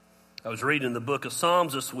I was reading the book of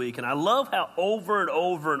Psalms this week, and I love how over and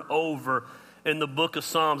over and over in the book of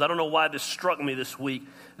Psalms, I don't know why this struck me this week,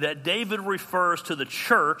 that David refers to the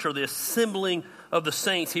church or the assembling of the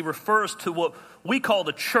saints. He refers to what we call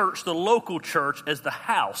the church, the local church, as the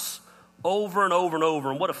house over and over and over.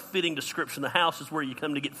 And what a fitting description. The house is where you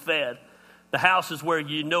come to get fed. The house is where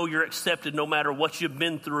you know you're accepted no matter what you've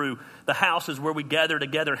been through. The house is where we gather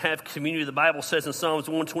together and have community. The Bible says in Psalms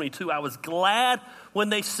 122, I was glad when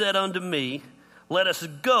they said unto me, let us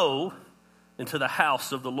go into the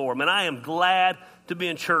house of the Lord. Man, I am glad to be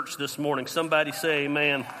in church this morning. Somebody say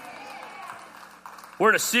amen. We're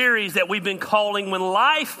in a series that we've been calling When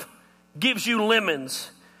Life Gives You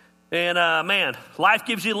Lemons. And man, life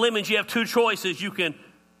gives you lemons. You have two choices. You can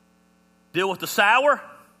deal with the sour,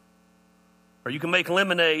 or you can make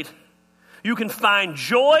lemonade. You can find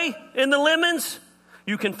joy in the lemons.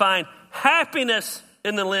 You can find happiness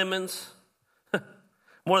in the lemons.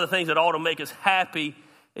 One of the things that ought to make us happy,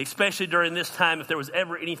 especially during this time, if there was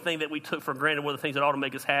ever anything that we took for granted, one of the things that ought to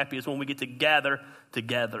make us happy is when we get to gather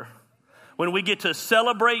together. When we get to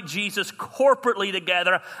celebrate Jesus corporately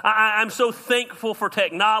together. I'm so thankful for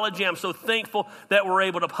technology. I'm so thankful that we're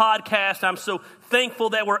able to podcast. I'm so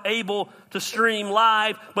thankful that we're able to stream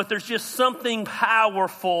live. But there's just something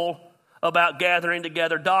powerful about gathering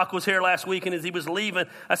together. Doc was here last week, and as he was leaving,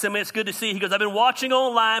 I said, man, it's good to see you. He goes, I've been watching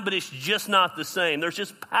online, but it's just not the same. There's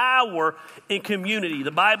just power in community.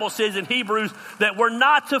 The Bible says in Hebrews that we're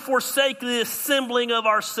not to forsake the assembling of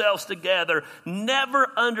ourselves together. Never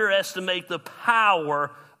underestimate the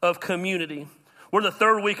power of community. We're in the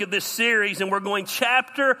third week of this series, and we're going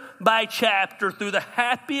chapter by chapter through the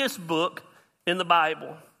happiest book in the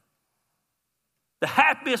Bible. The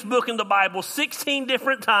happiest book in the Bible, 16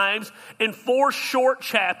 different times in 4 short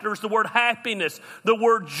chapters. The word happiness, the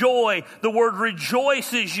word joy, the word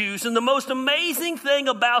rejoice is used. And the most amazing thing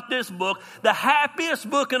about this book, the happiest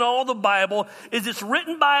book in all the Bible, is it's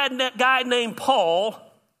written by a guy named Paul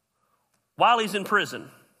while he's in prison.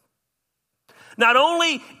 Not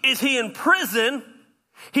only is he in prison,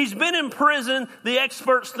 he's been in prison, the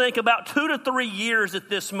experts think, about 2 to 3 years at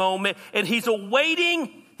this moment, and he's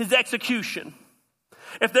awaiting his execution.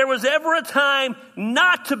 If there was ever a time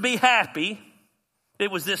not to be happy,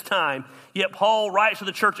 it was this time. Yet Paul writes to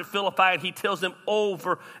the church at Philippi, and he tells them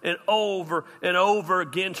over and over and over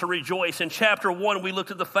again to rejoice. In chapter 1, we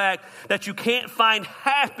looked at the fact that you can't find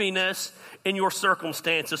happiness in your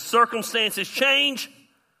circumstances. Circumstances change.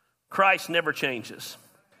 Christ never changes.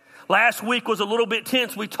 Last week was a little bit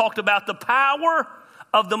tense. We talked about the power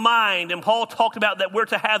of the mind, and Paul talked about that we're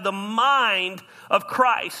to have the mind of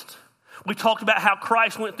Christ. We talked about how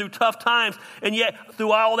Christ went through tough times, and yet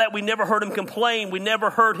through all that, we never heard him complain. We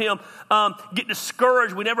never heard him get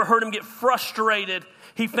discouraged. We never heard him get frustrated.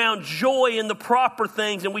 He found joy in the proper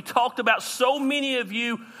things, and we talked about so many of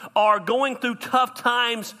you are going through tough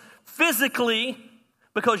times physically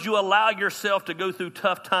because you allow yourself to go through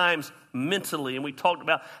tough times mentally. And we talked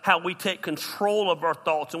about how we take control of our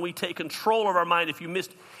thoughts and we take control of our mind. If you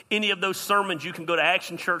missed any of those sermons, you can go to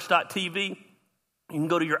actionchurch.tv. You can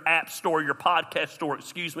go to your app store, your podcast store,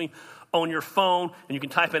 on your phone, and you can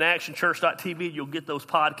type in actionchurch.tv. You'll get those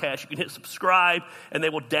podcasts. You can hit subscribe, and they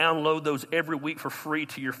will download those every week for free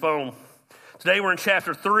to your phone. Today we're in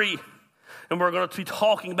chapter 3, and we're going to be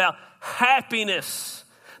talking about happiness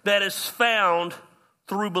that is found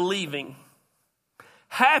through believing.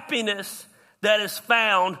 Happiness that is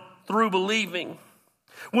found through believing.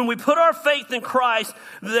 When we put our faith in Christ,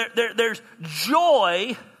 there's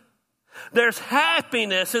joy. There's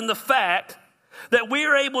happiness in the fact that we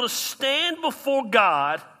are able to stand before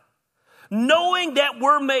God knowing that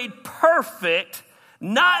we're made perfect,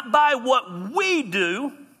 not by what we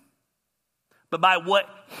do, but by what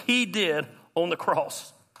he did on the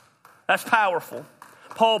cross. That's powerful.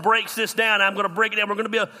 Paul breaks this down. I'm going to break it down. We're going to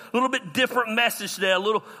be a little bit different message today, a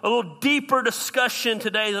little deeper discussion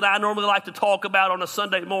today that I normally like to talk about on a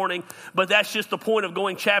Sunday morning, but that's just the point of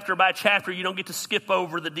going chapter by chapter. You don't get to skip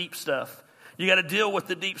over the deep stuff. You got to deal with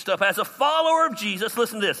the deep stuff. As a follower of Jesus,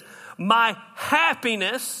 listen to this. My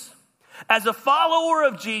happiness, as a follower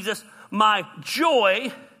of Jesus, my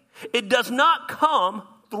joy, it does not come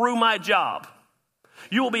through my job.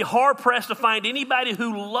 You will be hard-pressed to find anybody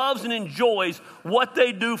who loves and enjoys what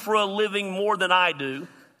they do for a living more than I do.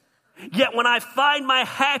 Yet when I find my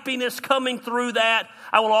happiness coming through that,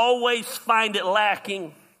 I will always find it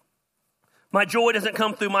lacking. My joy doesn't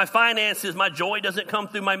come through my finances. My joy doesn't come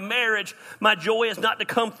through my marriage. My joy is not to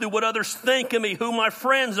come through what others think of me, who my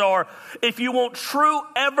friends are. If you want true,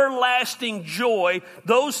 everlasting joy,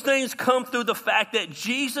 those things come through the fact that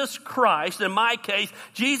Jesus Christ, in my case,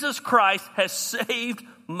 Jesus Christ has saved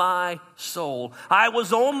my soul. I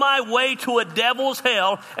was on my way to a devil's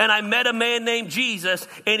hell, and I met a man named Jesus,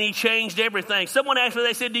 and he changed everything. Someone asked me,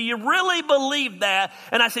 they said, do you really believe that?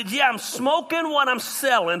 And I said, yeah, I'm smoking what I'm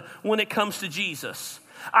selling when it comes to Jesus.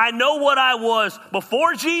 I know what I was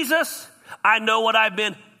before Jesus. I know what I've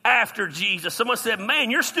been after Jesus. Someone said, man,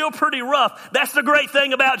 you're still pretty rough. That's the great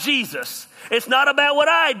thing about Jesus. It's not about what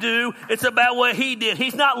I do. It's about what he did.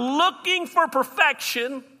 He's not looking for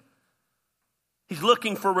perfection. He's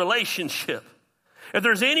looking for relationship. If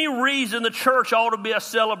there's any reason the church ought to be a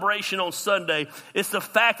celebration on Sunday, it's the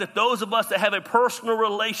fact that those of us that have a personal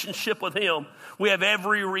relationship with him, we have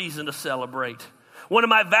every reason to celebrate. One of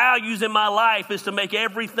my values in my life is to make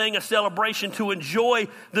everything a celebration, to enjoy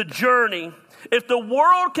the journey. If the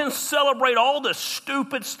world can celebrate all the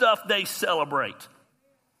stupid stuff they celebrate,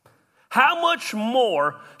 how much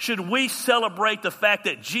more should we celebrate the fact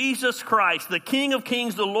that Jesus Christ, the King of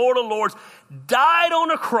Kings, the Lord of Lords, died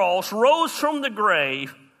on a cross, rose from the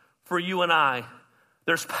grave for you and I?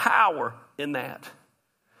 There's power in that.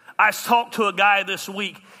 I talked to a guy this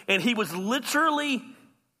week, and he was literally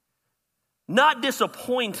not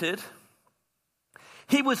disappointed.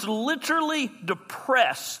 He was literally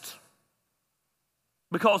depressed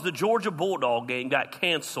because the Georgia Bulldog game got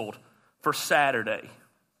canceled for Saturday.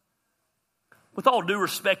 With all due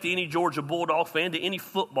respect to any Georgia Bulldog fan, to any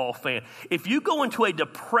football fan, if you go into a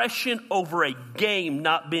depression over a game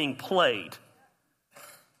not being played,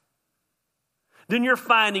 then you're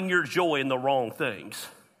finding your joy in the wrong things.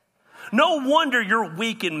 No wonder you're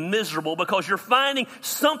weak and miserable, because you're finding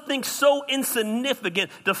something so insignificant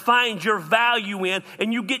to find your value in,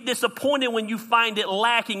 and you get disappointed when you find it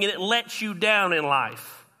lacking and it lets you down in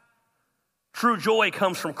life. True joy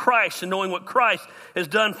comes from Christ and knowing what Christ has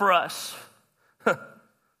done for us.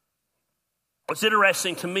 What's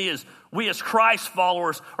interesting to me is we as Christ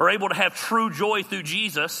followers are able to have true joy through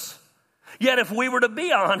Jesus. Yet if we were to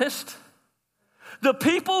be honest, the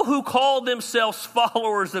people who call themselves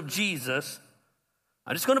followers of Jesus,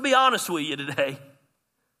 I'm just going to be honest with you today,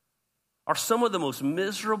 are some of the most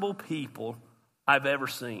miserable people I've ever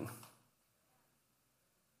seen.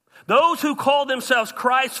 Those who call themselves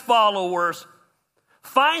Christ followers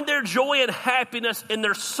find their joy and happiness in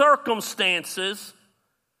their circumstances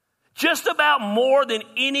just about more than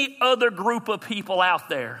any other group of people out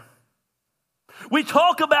there. We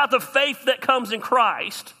talk about the faith that comes in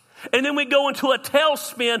Christ, and then we go into a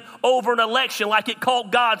tailspin over an election like it caught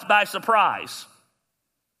God by surprise.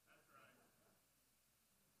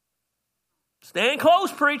 Stand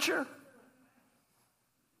close, preacher.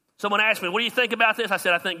 Someone asked me, what do you think about this? I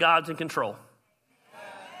said, I think God's in control.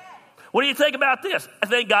 What do you think about this? I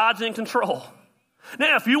think God's in control.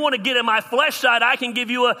 Now, if you want to get in my flesh side, I can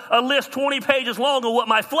give you a list 20 pages long of what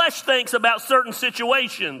my flesh thinks about certain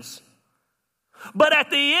situations. But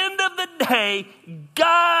at the end of the day,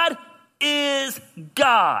 God is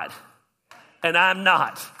God, and I'm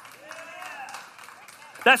not.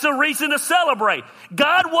 That's a reason to celebrate.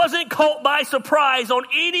 God wasn't caught by surprise on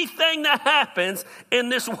anything that happens in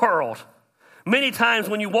this world. Many times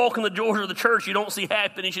when you walk in the doors of the church, you don't see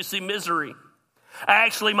happiness, you see misery.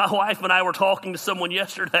 Actually, my wife and I were talking to someone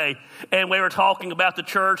yesterday, and we were talking about the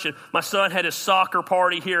church, and my son had his soccer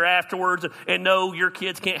party here afterwards. And no, your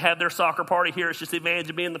kids can't have their soccer party here. It's just the advantage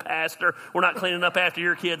of being the pastor. We're not cleaning up after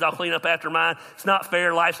your kids. I'll clean up after mine. It's not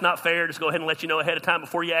fair. Life's not fair. Just go ahead and let you know ahead of time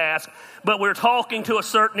before you ask. But we were talking to a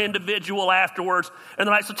certain individual afterwards, and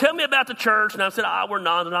they're like, so tell me about the church. And I said, we're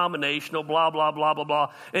non-denominational, blah, blah, blah, blah,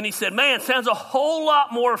 blah. And he said, man, it sounds a whole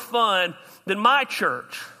lot more fun than my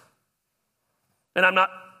church. And I'm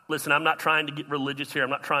not trying to get religious here.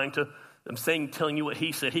 I'm telling you what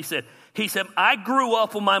he said. He said, I grew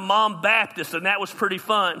up with my mom Baptist, and that was pretty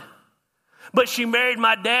fun. But she married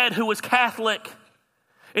my dad, who was Catholic.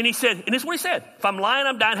 And he said, and this is what he said. If I'm lying,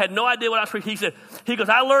 I'm dying. Had no idea what I was preaching. He goes,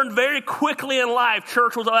 I learned very quickly in life,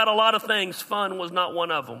 church was about a lot of things. Fun was not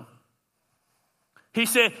one of them. He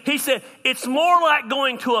said, it's more like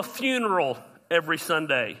going to a funeral every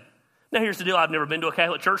Sunday. Now, here's the deal. I've never been to a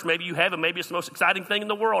Catholic church. Maybe you have, and maybe it's the most exciting thing in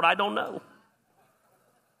the world. I don't know.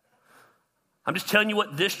 I'm just telling you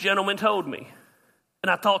what this gentleman told me. And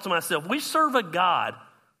I thought to myself, we serve a God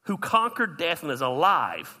who conquered death and is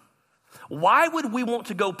alive. Why would we want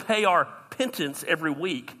to go pay our penance every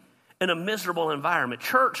week in a miserable environment?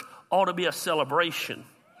 Church ought to be a celebration.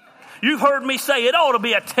 You've heard me say it ought to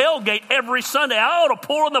be a tailgate every Sunday. I ought to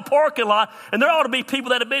pull in the parking lot, and there ought to be people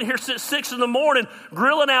that have been here since 6 in the morning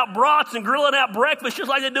grilling out brats and grilling out breakfast just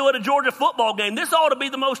like they do at a Georgia football game. This ought to be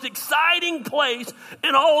the most exciting place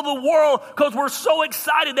in all the world, because we're so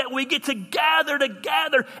excited that we get to gather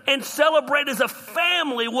together and celebrate as a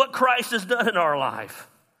family what Christ has done in our life.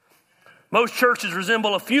 Most churches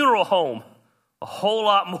resemble a funeral home a whole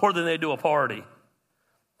lot more than they do a party.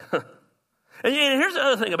 And here's the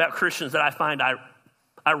other thing about Christians that I find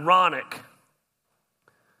ironic.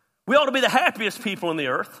 We ought to be the happiest people in the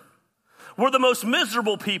earth. We're the most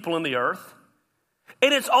miserable people in the earth.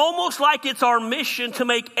 And it's almost like it's our mission to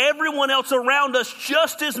make everyone else around us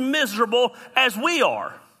just as miserable as we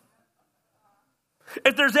are.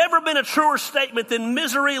 If there's ever been a truer statement than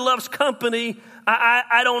misery loves company,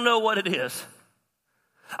 I don't know what it is.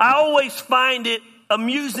 I always find it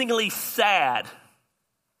amusingly sad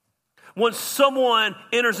when someone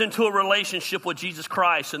enters into a relationship with Jesus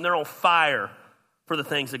Christ and they're on fire for the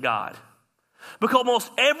things of God. Because almost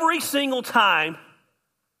every single time,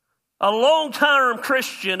 a long-term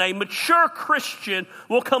Christian, a mature Christian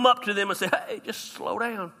will come up to them and say, hey, just slow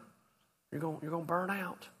down. You're going to burn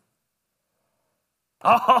out.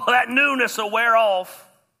 Oh, that newness will wear off.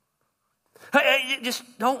 Hey, just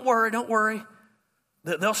don't worry.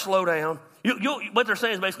 They'll slow down. What they're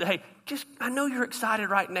saying is basically, hey, I know you're excited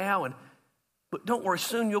right now, but don't worry,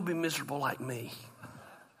 soon you'll be miserable like me.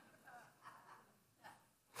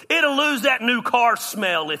 It'll lose that new car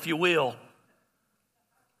smell, if you will.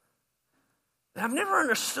 And I've never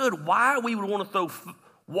understood why we would want to throw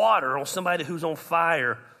water on somebody who's on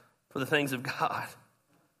fire for the things of God.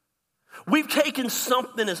 We've taken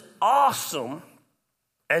something as awesome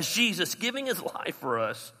as Jesus giving his life for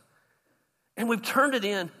us, and we've turned it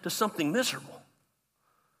into something miserable.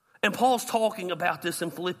 And Paul's talking about this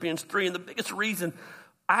in Philippians 3, and the biggest reason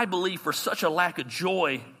I believe for such a lack of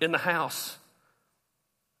joy in the house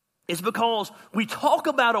is because we talk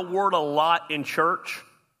about a word a lot in church.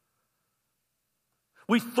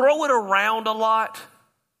 We throw it around a lot.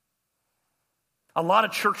 A lot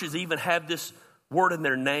of churches even have this word in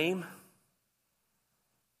their name.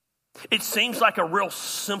 It seems like a real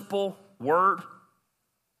simple word.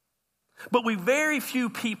 But very few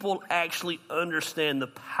people actually understand the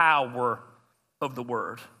power of the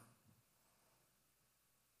word.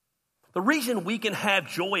 The reason we can have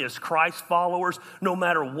joy as Christ followers, no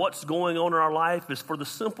matter what's going on in our life, is for the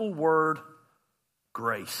simple word,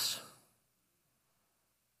 grace.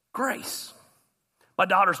 Grace. My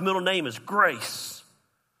daughter's middle name is Grace.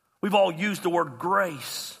 We've all used the word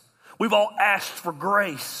grace. We've all asked for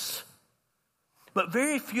grace. But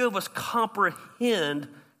very few of us comprehend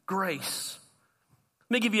grace.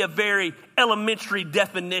 Let me give you a very elementary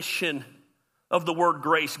definition of the word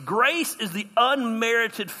grace. Grace is the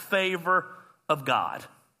unmerited favor of God.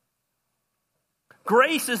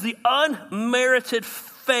 Grace is the unmerited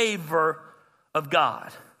favor of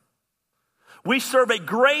God. We serve a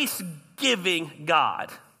grace-giving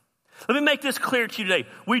God. Let me make this clear to you today.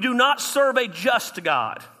 We do not serve a just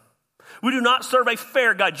God. We do not serve a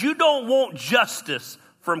fair God. You don't want justice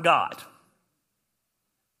from God.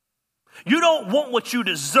 You don't want what you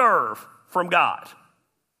deserve from God.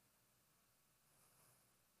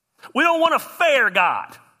 We don't want a fair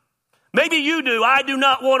God. Maybe you do. I do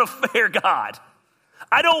not want a fair God.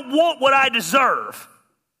 I don't want what I deserve.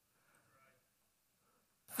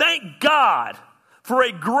 Thank God for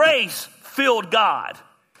a grace-filled God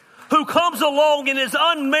who comes along in his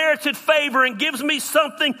unmerited favor and gives me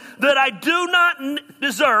something that I do not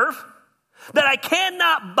deserve, that I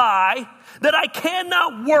cannot buy, that I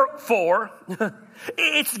cannot work for.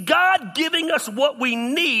 It's God giving us what we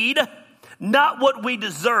need, not what we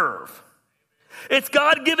deserve. It's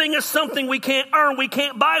God giving us something we can't earn, we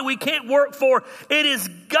can't buy, we can't work for. It is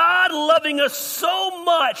God loving us so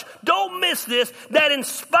much, don't miss this, that in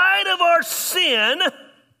spite of our sin,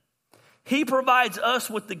 he provides us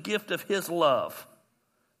with the gift of his love.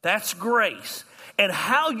 That's grace. And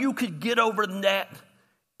how you could get over that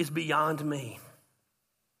is beyond me.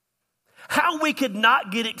 How we could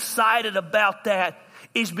not get excited about that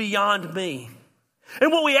is beyond me.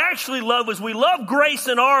 And what we actually love is we love grace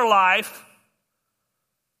in our life,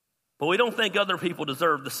 but we don't think other people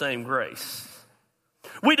deserve the same grace.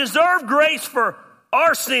 We deserve grace for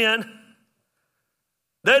our sin.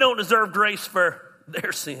 They don't deserve grace for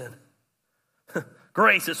their sin.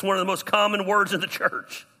 Grace, it's one of the most common words in the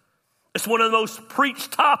church. It's one of the most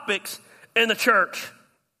preached topics in the church.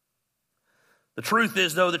 The truth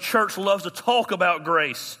is, though, the church loves to talk about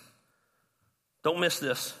grace. Don't miss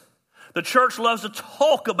this. The church loves to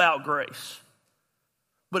talk about grace,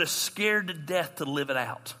 but is scared to death to live it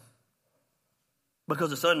out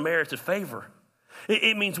because it's unmerited favor.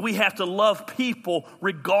 It means we have to love people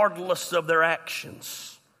regardless of their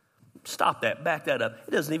actions. Stop that. Back that up.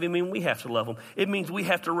 It doesn't even mean we have to love them. It means we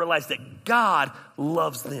have to realize that God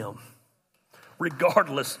loves them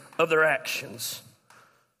regardless of their actions.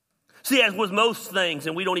 See, as with most things,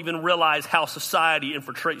 and we don't even realize how society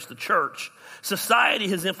infiltrates the church, society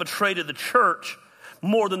has infiltrated the church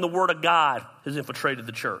more than the Word of God has infiltrated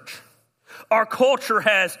the church. Our culture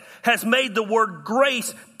has made the word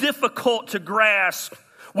grace difficult to grasp.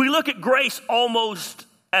 We look at grace almost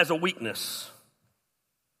as a weakness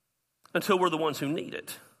until we're the ones who need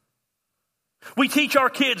it. We teach our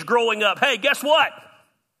kids growing up, hey, guess what?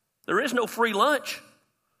 There is no free lunch.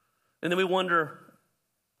 And then we wonder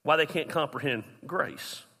why they can't comprehend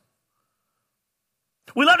grace.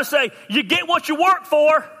 We love to say, you get what you work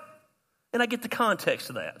for. And I get the context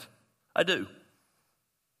of that. I do.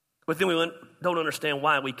 But then we don't understand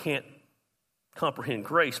why we can't comprehend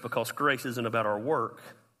grace, because grace isn't about our work.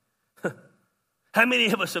 How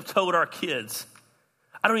many of us have told our kids,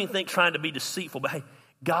 I don't even think trying to be deceitful, but hey,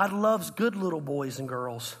 God loves good little boys and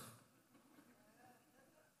girls.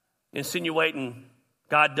 Insinuating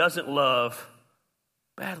God doesn't love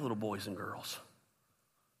bad little boys and girls.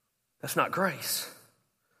 That's not grace.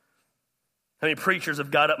 How many preachers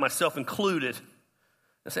have got up, myself included,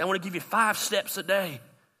 and say, I want to give you 5 steps a day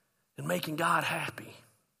in making God happy.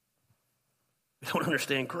 We don't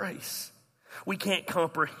understand grace. We can't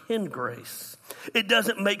comprehend grace. It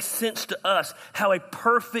doesn't make sense to us how a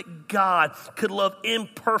perfect God could love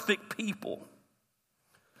imperfect people.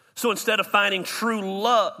 So instead of finding true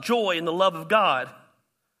love, joy in the love of God,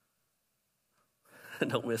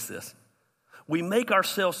 don't miss this, we make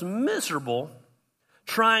ourselves miserable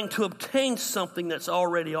trying to obtain something that's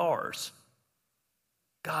already ours.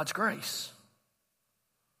 God's grace.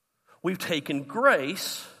 We've taken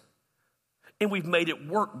grace and we've made it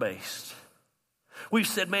work-based. We've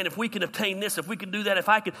said, man, if we can obtain this, if we can do that, if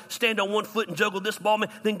I can stand on one foot and juggle this ball, man,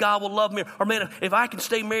 then God will love me. Or man, if I can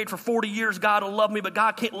stay married for 40 years, God will love me, but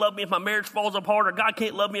God can't love me if my marriage falls apart, or God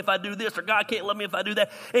can't love me if I do this, or God can't love me if I do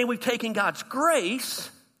that. And we've taken God's grace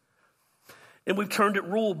and we've turned it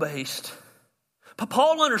rule-based. But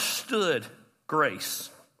Paul understood grace.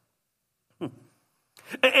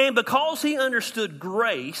 And because he understood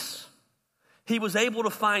grace, he was able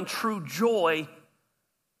to find true joy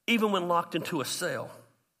even when locked into a cell.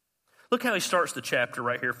 Look how he starts the chapter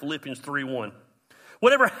right here, Philippians 3:1.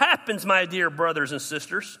 Whatever happens, my dear brothers and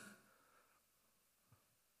sisters,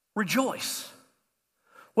 rejoice.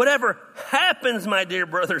 Whatever happens, my dear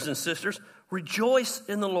brothers and sisters, rejoice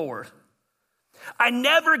in the Lord. I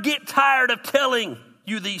never get tired of telling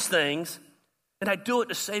you these things, and I do it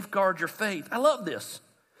to safeguard your faith. I love this.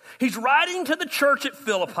 He's writing to the church at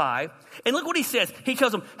Philippi, and look what he says. He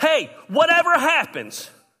tells them, hey, whatever happens,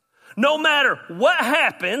 no matter what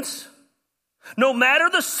happens, no matter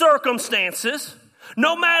the circumstances,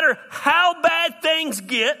 no matter how bad things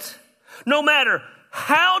get, no matter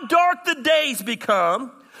how dark the days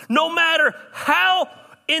become, no matter how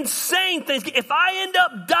insane things get, if I end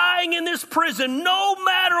up dying in this prison, no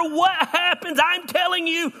matter what happens, I'm telling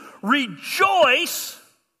you, rejoice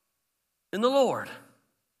in the Lord.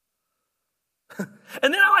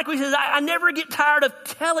 And then I like what he says, I never get tired of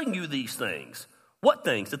telling you these things. What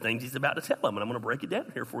things? The things he's about to tell them. And I'm going to break it down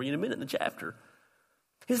here for you in a minute in the chapter.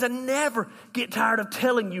 He says, I never get tired of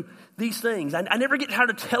telling you these things. I never get tired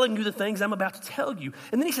of telling you the things I'm about to tell you.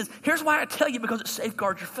 And then he says, here's why I tell you, because it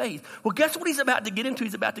safeguards your faith. Well, guess what he's about to get into?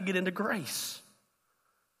 He's about to get into grace.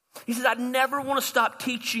 He says, I never want to stop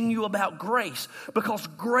teaching you about grace, because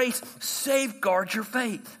grace safeguards your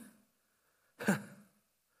faith.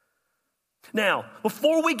 Now,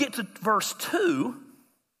 before we get to verse 2,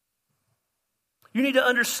 you need to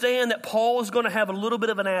understand that Paul is going to have a little bit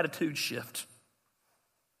of an attitude shift.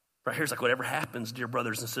 Right here's like, whatever happens, dear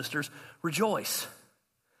brothers and sisters, rejoice.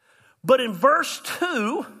 But in verse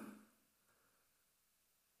 2,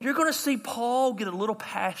 you're going to see Paul get a little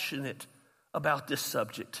passionate about this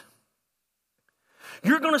subject.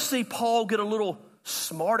 You're going to see Paul get a little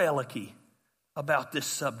smart-alecky about this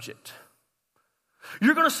subject.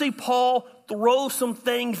 You're going to see Paul throw some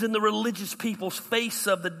things in the religious people's face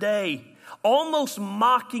of the day, almost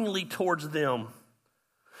mockingly towards them.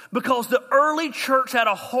 Because the early church had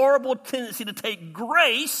a horrible tendency to take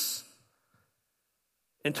grace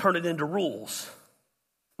and turn it into rules.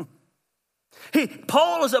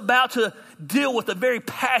 Paul is about to deal with a very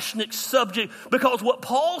passionate subject, because what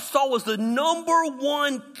Paul saw was the number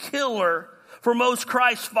one killer for most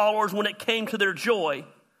Christ followers when it came to their joy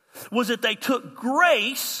was that they took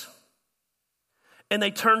grace and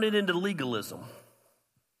they turned it into legalism.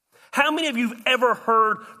 How many of you have ever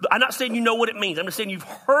heard, I'm not saying you know what it means, I'm just saying you've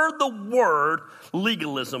heard the word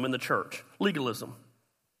legalism in the church. Legalism.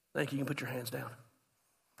 Thank you, you can put your hands down.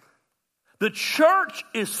 The church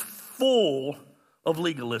is full of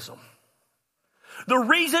legalism. The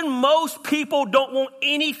reason most people don't want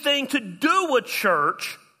anything to do with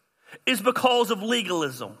church is because of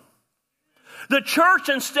legalism. The church,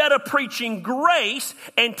 instead of preaching grace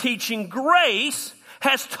and teaching grace,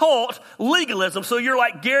 has taught legalism. So you're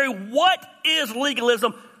like, Gary, what is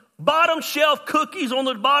legalism? Bottom shelf cookies on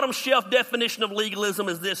the bottom shelf definition of legalism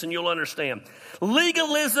is this, and you'll understand.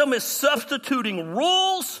 Legalism is substituting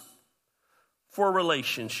rules for a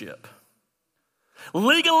relationship.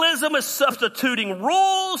 Legalism is substituting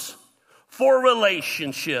rules for a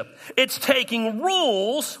relationship. It's taking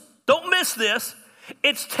rules, don't miss this,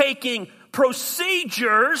 it's taking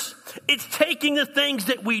procedures, it's taking the things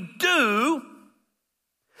that we do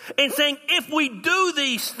and saying if we do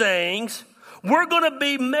these things, we're going to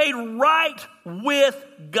be made right with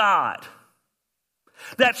God.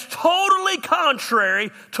 That's totally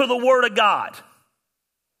contrary to the Word of God.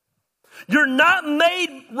 You're not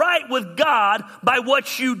made right with God by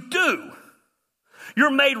what you do.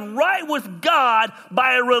 You're made right with God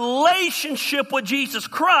by a relationship with Jesus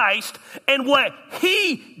Christ and what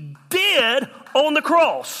He did on the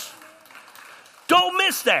cross. Don't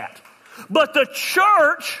miss that. But the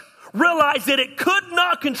church realized that it could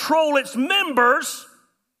not control its members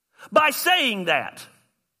by saying that.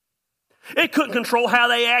 It couldn't control how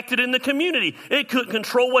they acted in the community. It couldn't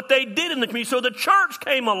control what they did in the community. So the church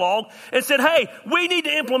came along and said, hey, we need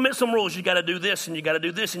to implement some rules. You got to do this, and you got to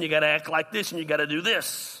do this, and you got to act like this, and you got to do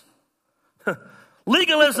this.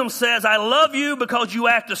 Legalism says, I love you because you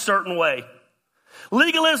act a certain way.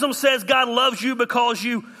 Legalism says God loves you because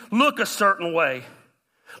you look a certain way.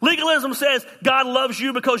 Legalism says God loves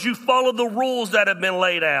you because you follow the rules that have been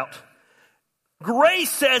laid out. Grace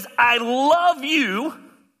says, I love you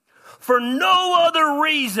for no other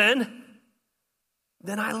reason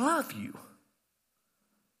than I love you.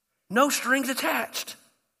 No strings attached.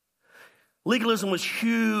 Legalism was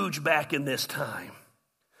huge back in this time.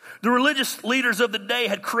 The religious leaders of the day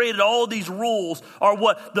had created all these rules, or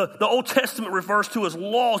what the Old Testament refers to as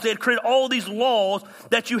laws. They had created all these laws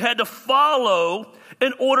that you had to follow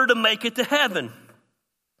in order to make it to heaven.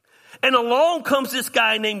 And along comes this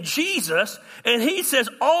guy named Jesus, and he says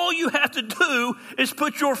all you have to do is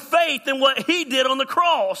put your faith in what he did on the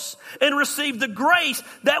cross and receive the grace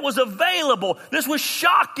that was available. This was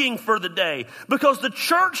shocking for the day because the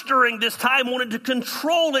church during this time wanted to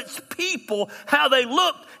control its people, how they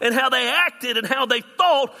looked and how they acted and how they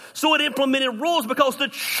thought, so it implemented rules because the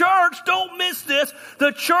church, don't miss this,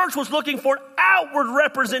 the church was looking for an outward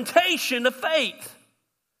representation of faith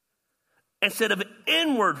instead of an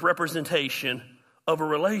inward representation of a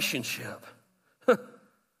relationship.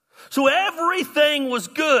 So everything was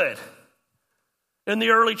good in the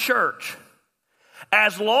early church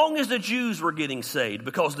as long as the Jews were getting saved,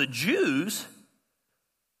 because the Jews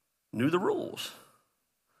knew the rules.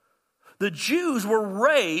 The Jews were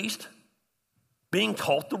raised being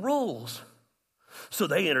taught the rules. So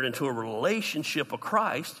they entered into a relationship with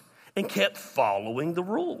Christ and kept following the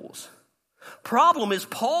rules. Problem is,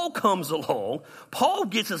 Paul comes along, Paul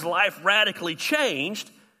gets his life radically changed,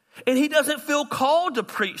 and he doesn't feel called to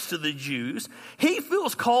preach to the Jews. He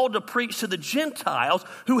feels called to preach to the Gentiles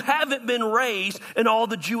who haven't been raised in all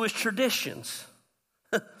the Jewish traditions.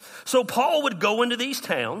 So Paul would go into these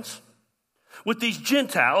towns with these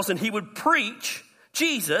Gentiles, and he would preach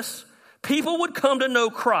Jesus. People would come to know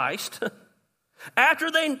Christ. After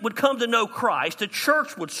they would come to know Christ, a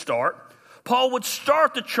church would start. Paul would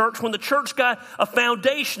start the church. When the church got a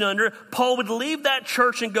foundation under it, Paul would leave that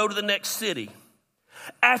church and go to the next city.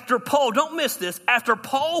 After Paul, don't miss this, after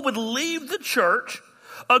Paul would leave the church,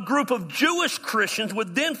 a group of Jewish Christians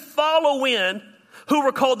would then follow in, who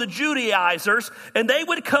were called the Judaizers, and they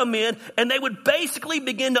would come in and they would basically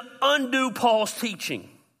begin to undo Paul's teaching.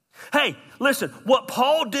 Hey, listen, what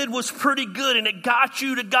Paul did was pretty good and it got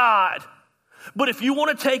you to God. But if you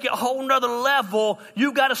want to take it a whole nother level,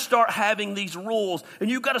 you've got to start having these rules, and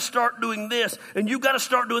you've got to start doing this, and you've got to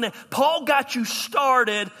start doing that. Paul got you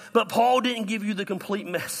started, but Paul didn't give you the complete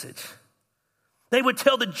message. They would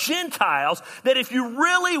tell the Gentiles that if you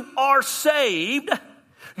really are saved,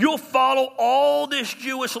 you'll follow all this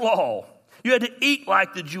Jewish law. You had to eat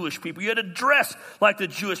like the Jewish people. You had to dress like the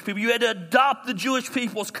Jewish people. You had to adopt the Jewish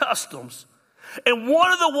people's customs. And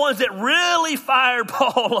one of the ones that really fired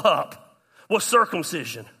Paul up was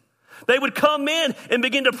circumcision. They would come in and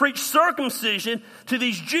begin to preach circumcision to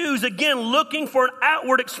these Jews, again, looking for an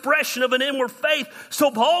outward expression of an inward faith.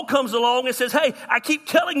 So Paul comes along and says, hey, I keep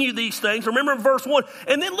telling you these things. Remember verse 1.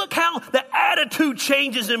 And then look how the attitude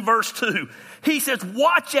changes in verse 2. He says,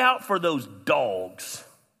 watch out for those dogs.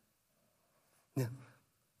 Yeah.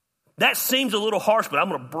 That seems a little harsh, but I'm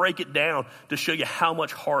going to break it down to show you how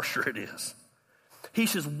much harsher it is. He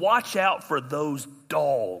says, watch out for those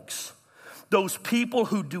dogs, those people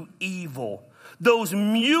who do evil, those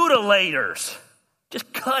mutilators,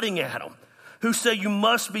 just cutting at them, who say you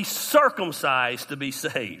must be circumcised to be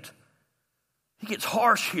saved. He gets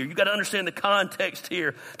harsh here. You've got to understand the context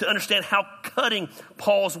here to understand how cutting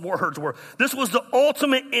Paul's words were. This was the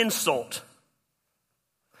ultimate insult.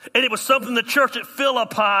 And it was something the church at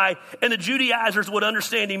Philippi and the Judaizers would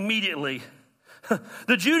understand immediately.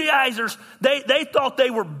 The Judaizers, they thought they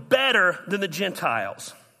were better than the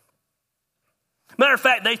Gentiles. Matter of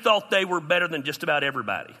fact, they thought they were better than just about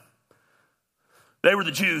everybody. They were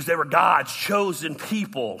the Jews. They were God's chosen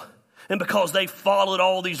people. And because they followed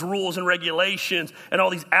all these rules and regulations and all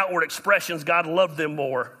these outward expressions, God loved them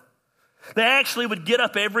more. They actually would get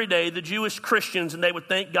up every day, the Jewish Christians, and they would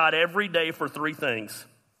thank God every day for three things.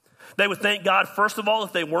 They would thank God, first of all,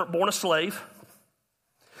 that they weren't born a slave.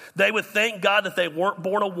 They would thank God that they weren't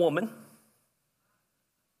born a woman.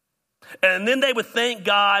 And then they would thank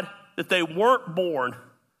God that they weren't born,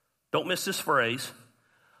 don't miss this phrase,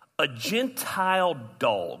 a Gentile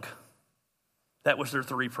dog. That was their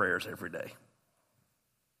three prayers every day.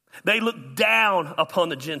 They looked down upon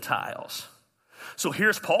the Gentiles. So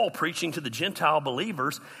here's Paul preaching to the Gentile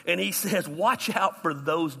believers, and he says, watch out for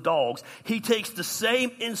those dogs. He takes the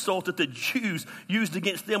same insult that the Jews used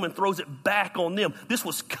against them and throws it back on them. This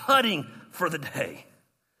was cutting for the day.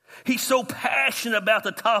 He's so passionate about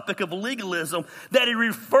the topic of legalism that he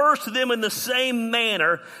refers to them in the same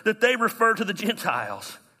manner that they refer to the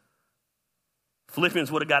Gentiles.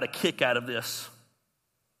 Philippians would have got a kick out of this.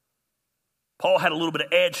 Paul had a little bit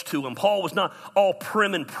of edge to him. Paul was not all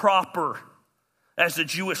prim and proper as the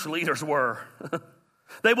Jewish leaders were.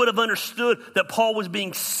 They would have understood that Paul was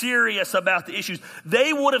being serious about the issues.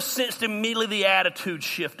 They would have sensed immediately the attitude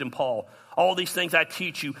shift in Paul. All these things I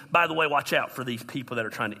teach you, by the way, watch out for these people that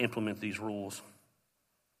are trying to implement these rules.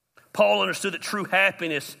 Paul understood that true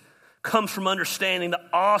happiness comes from understanding the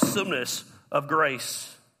awesomeness of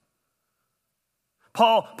grace.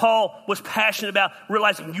 Paul was passionate about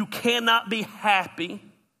realizing you cannot be happy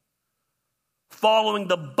following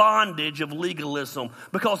the bondage of legalism,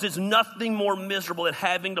 because it's nothing more miserable than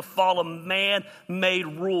having to follow man-made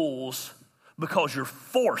rules because you're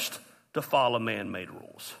forced to follow man-made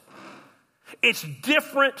rules. It's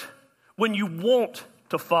different when you want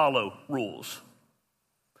to follow rules.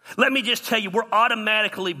 Let me just tell you, we're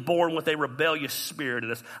automatically born with a rebellious spirit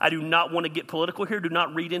in us. I do not want to get political here. Do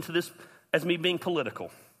not read into this as me being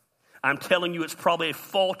political. I'm telling you, it's probably a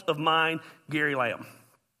fault of mine, Gary Lamb.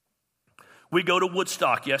 We go to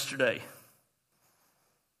Woodstock yesterday.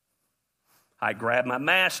 I grab my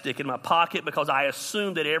mask, stick it in my pocket, because I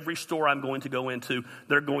assume that every store I'm going to go into,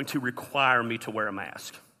 they're going to require me to wear a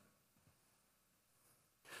mask.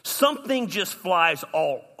 Something just flies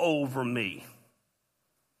all over me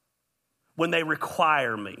when they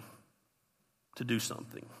require me to do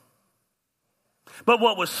something. But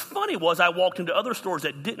what was funny was I walked into other stores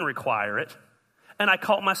that didn't require it, and I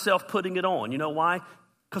caught myself putting it on. You know why?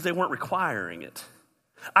 Because they weren't requiring it.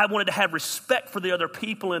 I wanted to have respect for the other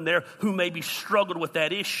people in there who maybe struggled with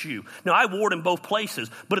that issue. Now, I wore it in both places,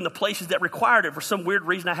 but in the places that required it, for some weird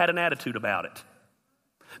reason, I had an attitude about it.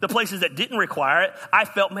 The places that didn't require it, I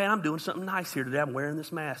felt, man, I'm doing something nice here today. I'm wearing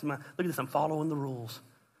this mask. Look at this, I'm following the rules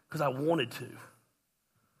because I wanted to.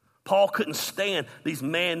 Paul couldn't stand these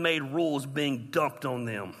man-made rules being dumped on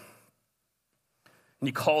them. And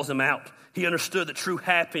he calls them out. He understood that true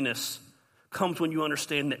happiness comes when you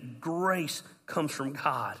understand that grace comes from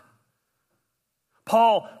God.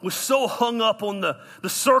 Paul was so hung up on the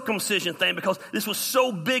circumcision thing because this was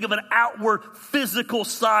so big of an outward physical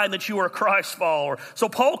sign that you were a Christ follower. So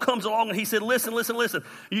Paul comes along and he said, listen.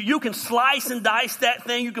 You can slice and dice that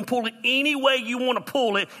thing. You can pull it any way you want to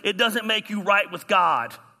pull it. It doesn't make you right with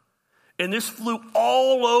God. And this flew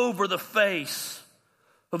all over the face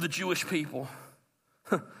of the Jewish people.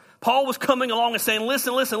 Paul was coming along and saying,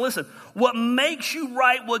 listen. What makes you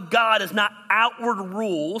right with God is not outward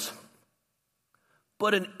rules,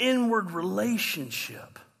 but an inward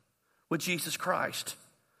relationship with Jesus Christ.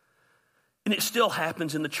 And it still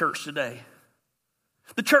happens in the church today.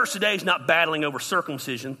 The church today is not battling over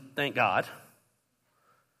circumcision, thank God.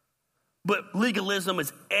 But legalism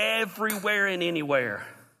is everywhere and anywhere.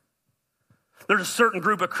 There's a certain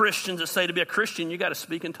group of Christians that say to be a Christian, you got to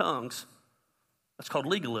speak in tongues. That's called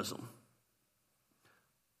legalism.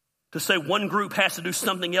 To say one group has to do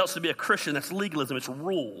something else to be a Christian, that's legalism. It's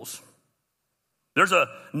rules. There's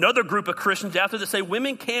another group of Christians out there that say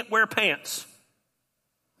women can't wear pants.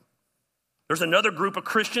 There's another group of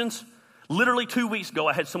Christians. Literally 2 weeks ago,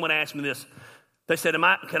 I had someone ask me this. They said,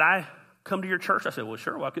 could I come to your church? I said, well,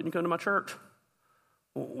 sure. Why couldn't you come to my church?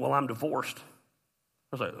 Well, I'm divorced.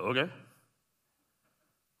 I was like, okay.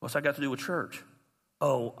 What's that got to do with church?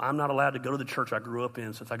 Oh, I'm not allowed to go to the church I grew up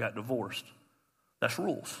in since I got divorced. That's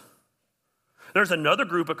rules. There's another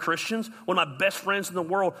group of Christians, one of my best friends in the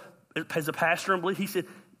world, as a pastor and belief, he said,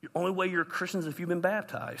 the only way you're a Christian is if you've been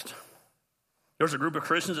baptized. There's a group of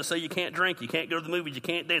Christians that say you can't drink, you can't go to the movies, you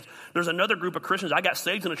can't dance. There's another group of Christians, I got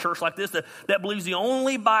saved in a church like this, that believes the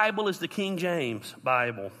only Bible is the King James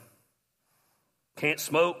Bible. Can't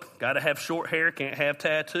smoke, got to have short hair, can't have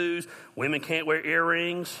tattoos, women can't wear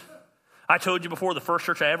earrings. I told you before, the first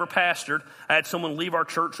church I ever pastored, I had someone leave our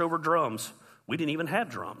church over drums. We didn't even have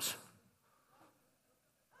drums.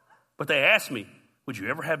 But they asked me, would you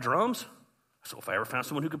ever have drums? I said, if I ever found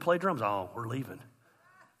someone who could play drums, we're leaving.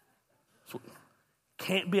 So,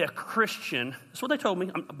 can't be a Christian, that's what they told me,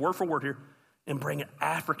 I'm word for word here, and bring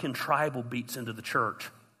African tribal beats into the church.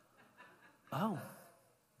 Oh.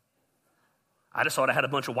 I just thought I had a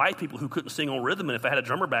bunch of white people who couldn't sing on rhythm, and if I had a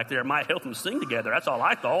drummer back there, it might help them sing together. That's all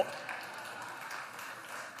I thought.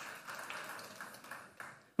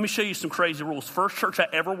 Let me show you some crazy rules. First church I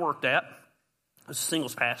ever worked at, as a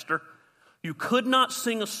singles pastor, you could not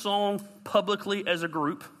sing a song publicly as a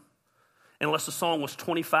group unless the song was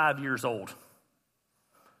 25 years old.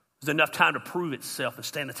 There's enough time to prove itself and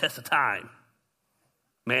stand the test of time.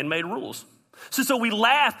 Man-made rules. So we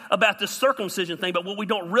laugh about this circumcision thing, but what we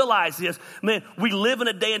don't realize is, man, we live in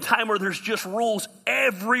a day and time where there's just rules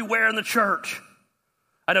everywhere in the church.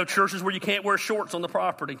 I know churches where you can't wear shorts on the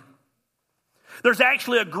property. There's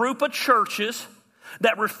actually a group of churches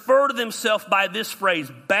that refer to themselves by this phrase,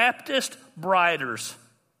 Baptist Briders.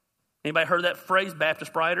 Anybody heard of that phrase,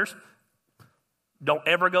 Baptist Briders? Don't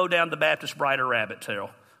ever go down the Baptist Brider rabbit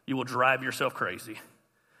trail. You will drive yourself crazy.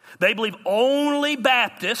 They believe only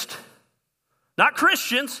Baptist, not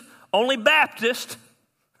Christians, only Baptist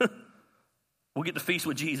will get to feast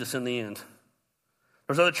with Jesus in the end.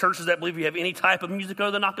 There's other churches that believe you have any type of music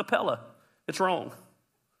other than a cappella. It's wrong.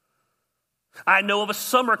 I know of a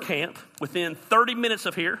summer camp within 30 minutes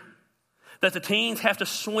of here that the teens have to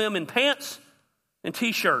swim in pants and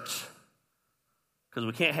T-shirts because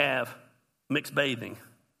we can't have mixed bathing.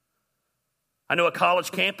 I know a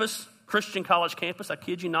college campus, Christian college campus, I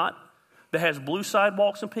kid you not, that has blue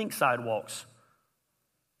sidewalks and pink sidewalks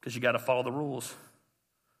because you got to follow the rules.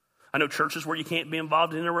 I know churches where you can't be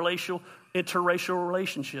involved in interracial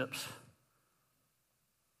relationships.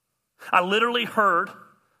 I literally heard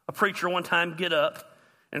a preacher one time get up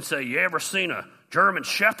and say, you ever seen a German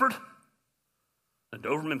Shepherd and a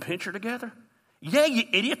Doberman Pinscher together? Yeah, you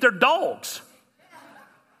idiot, they're dogs.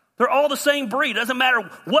 They're all the same breed. It doesn't matter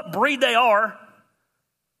what breed they are.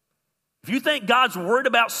 If you think God's worried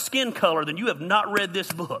about skin color, then you have not read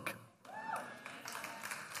this book.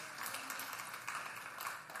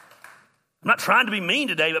 I'm not trying to be mean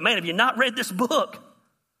today, but man, if you've not read this book,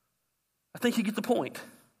 I think you get the point.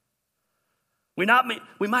 We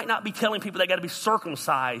might not be telling people they got to be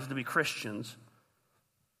circumcised to be Christians,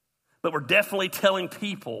 but we're definitely telling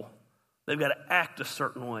people they've got to act a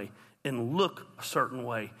certain way and look a certain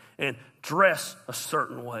way and dress a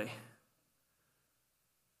certain way.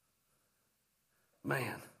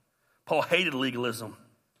 Man, Paul hated legalism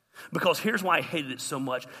because here's why he hated it so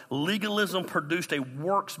much. Legalism produced a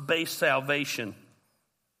works-based salvation,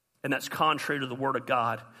 and that's contrary to the Word of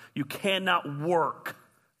God. You cannot work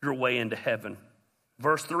your way into heaven.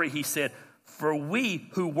 Verse 3, he said, for we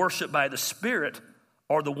who worship by the Spirit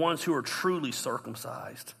are the ones who are truly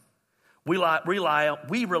circumcised. We rely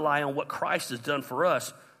on what Christ has done for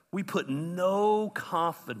us. We put no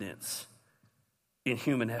confidence in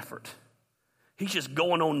human effort. He's just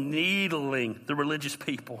going on needling the religious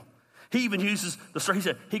people. He even uses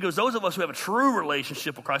he goes, those of us who have a true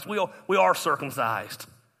relationship with Christ, we are circumcised.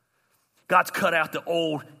 God's cut out the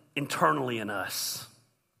old internally in us.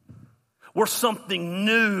 We're something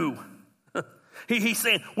new. He's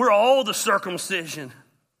saying we're all the circumcision.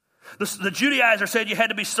 The Judaizer said you had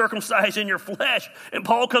to be circumcised in your flesh. And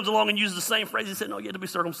Paul comes along and uses the same phrase. He said, no, you had to be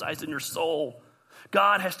circumcised in your soul.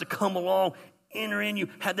 God has to come along, enter in you,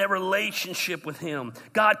 have that relationship with him.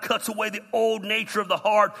 God cuts away the old nature of the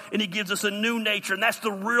heart, and he gives us a new nature. And that's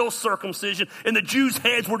the real circumcision. And the Jews'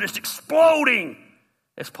 heads were just exploding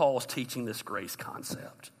as Paul was teaching this grace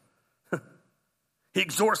concept. He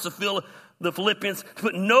exhorts the Philippians to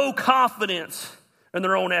put no confidence in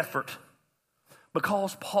their own effort.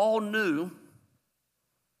 Because Paul knew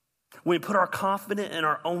when we put our confidence in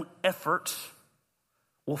our own efforts,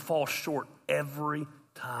 we'll fall short every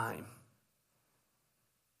time.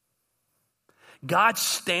 God's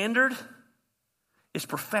standard is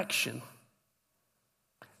perfection.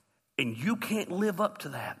 And you can't live up to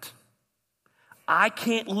that. I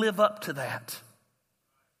can't live up to that.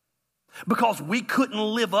 Because we couldn't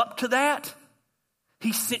live up to that,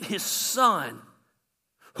 he sent his son,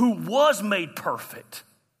 who was made perfect.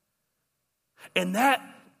 And that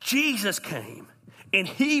Jesus came, and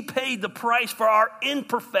he paid the price for our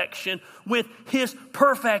imperfection with his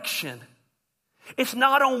perfection. It's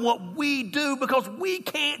not on what we do, because we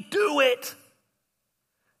can't do it.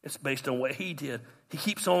 It's based on what he did. He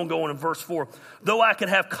keeps on going in verse 4. Though I can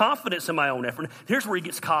have confidence in my own effort. Here's where he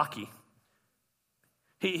gets cocky.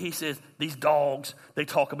 He says, these dogs, they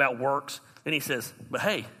talk about works. And he says, but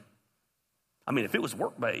hey, I mean, if it was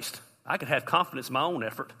work-based, I could have confidence in my own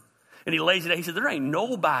effort. And he lays it out. He said, there's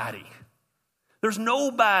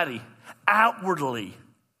nobody outwardly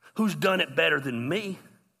who's done it better than me.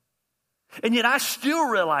 And yet I still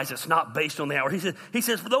realize it's not based on the outward. He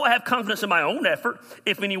says, for though I have confidence in my own effort,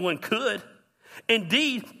 if anyone could,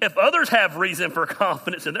 indeed, if others have reason for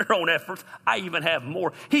confidence in their own efforts, I even have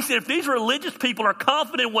more. He said, if these religious people are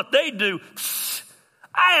confident in what they do,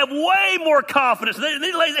 I have way more confidence.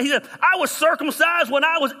 He said, I was circumcised when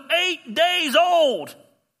I was 8 days old.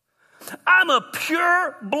 I'm a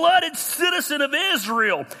pure-blooded citizen of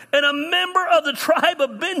Israel and a member of the tribe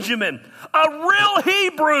of Benjamin, a real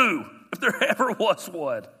Hebrew, if there ever was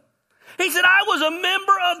one. He said, I was a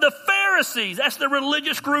member of the Pharisees, that's the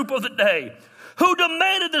religious group of the day, who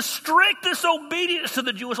demanded the strictest obedience to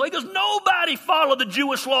the Jewish law. He goes, nobody followed the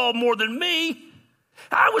Jewish law more than me.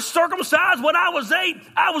 I was circumcised when I was 8.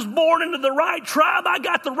 I was born into the right tribe. I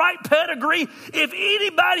got the right pedigree. If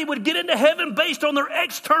anybody would get into heaven based on their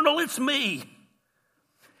external, it's me.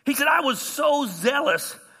 He said, I was so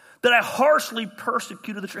zealous that I harshly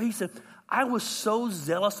persecuted the church. He said, I was so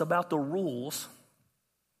zealous about the rules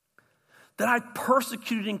that I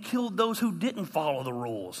persecuted and killed those who didn't follow the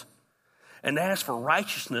rules. And as for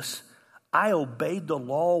righteousness, I obeyed the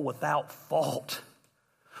law without fault.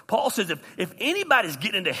 Paul says, if anybody's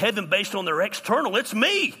getting into heaven based on their external, it's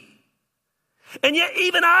me. And yet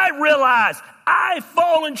even I realize I've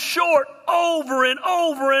fallen short over and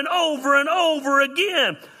over and over and over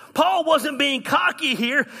again. Paul wasn't being cocky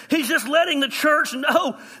here. He's just letting the church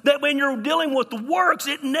know that when you're dealing with the works,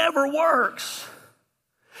 it never works.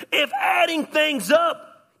 If adding things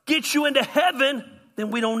up gets you into heaven,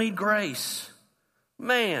 then we don't need grace.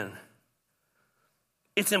 Man,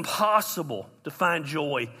 it's impossible to find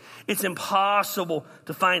joy. It's impossible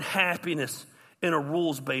to find happiness in a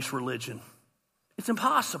rules-based religion. It's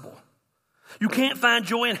impossible. You can't find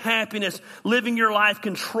joy and happiness living your life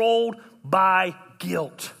controlled by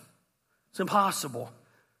guilt. It's impossible.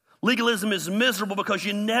 Legalism is miserable because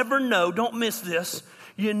you never know. Don't miss this.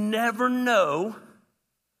 You never know.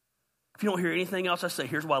 If you don't hear anything else I say,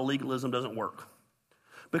 here's why legalism doesn't work.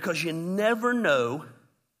 Because you never know,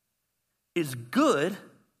 is good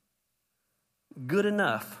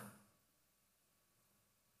enough?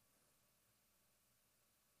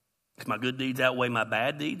 If my good deeds outweigh my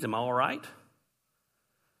bad deeds, am I all right?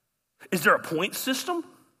 Is there a point system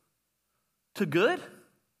to good?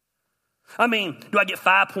 I mean, do I get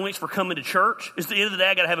 5 points for coming to church? Is the end of the day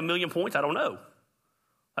I got to have 1,000,000 points? I don't know.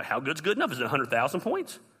 Like, how good's good enough? Is it 100,000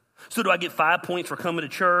 points? So do I get 5 points for coming to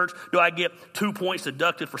church? Do I get 2 points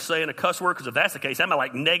deducted for saying a cuss word? Because if that's the case, I'm at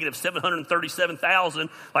like negative 737,000.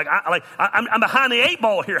 I'm behind the 8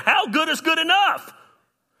 ball here. How good is good enough?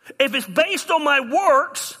 If it's based on my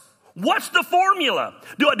works, what's the formula?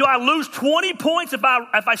 Do I lose 20 points if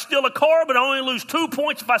I steal a car, but I only lose 2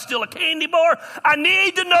 points if I steal a candy bar? I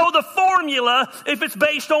need to know the formula if it's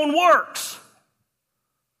based on works.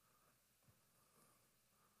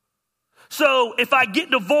 So if I get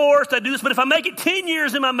divorced, I do this. But if I make it 10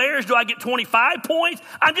 years in my marriage, do I get 25 points?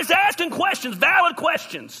 I'm just asking questions, valid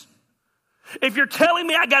questions. If you're telling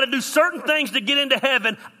me I got to do certain things to get into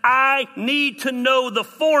heaven, I need to know the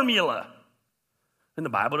formula. And the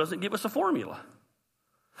Bible doesn't give us a formula.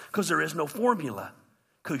 Because there is no formula.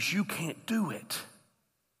 Because you can't do it.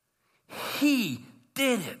 He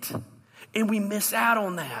did it. And we miss out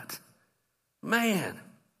on that. Man,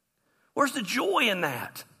 where's the joy in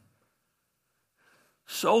that?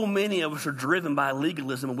 So many of us are driven by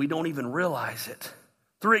legalism and we don't even realize it.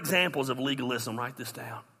 3 examples of legalism, write this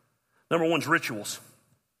down. Number 1 is rituals.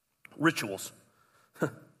 Rituals.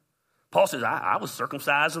 Paul says, I was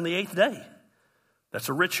circumcised on the 8th day. That's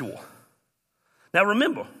a ritual. Now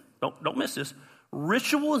remember, don't miss this.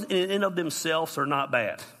 Rituals in and of themselves are not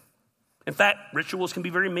bad. In fact, rituals can be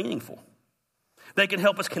very meaningful. They can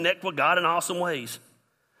help us connect with God in awesome ways.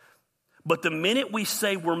 But the minute we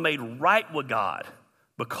say we're made right with God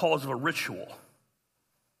because of a ritual,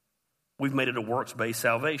 we've made it a works-based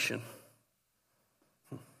salvation.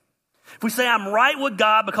 If we say I'm right with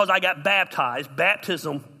God because I got baptized,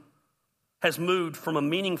 baptism has moved from a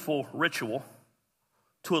meaningful ritual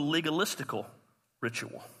to a legalistical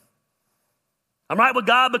ritual. I'm right with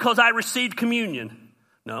God because I received communion.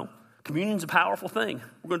 No, communion's a powerful thing.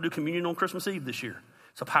 We're going to do communion on Christmas Eve this year.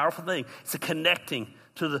 It's a powerful thing. It's a connecting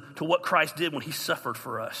to what Christ did when he suffered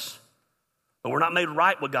for us. But we're not made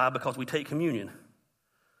right with God because we take communion.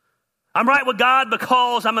 I'm right with God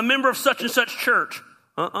because I'm a member of such and such church.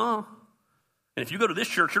 And if you go to this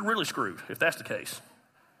church, you're really screwed, if that's the case.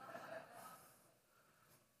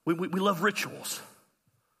 We love rituals.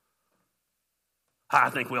 I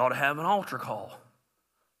think we ought to have an altar call.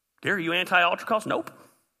 Gary, you anti-altar calls? Nope.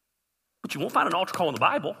 But you won't find an altar call in the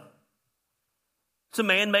Bible. It's a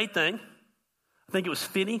man-made thing. I think it was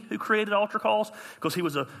Finney who created altar calls because he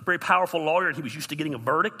was a very powerful lawyer and he was used to getting a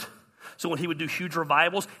verdict. So when he would do huge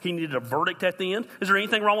revivals, he needed a verdict at the end. Is there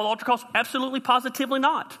anything wrong with altar calls? Absolutely, positively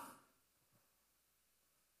not.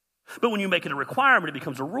 But when you make it a requirement, it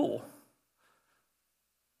becomes a rule.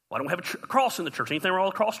 Why don't we have a cross in the church? Anything wrong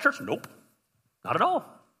with a cross church? Nope, not at all.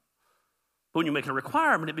 But when you make it a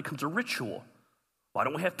requirement, it becomes a ritual. Why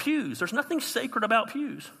don't we have pews? There's nothing sacred about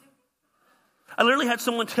pews. I literally had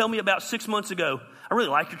someone tell me about 6 months ago, I really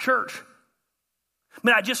like your church.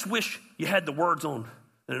 Man, I just wish you had the words on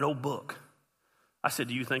in an old book. I said,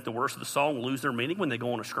 do you think the words of the song will lose their meaning when they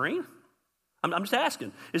go on a screen? I'm just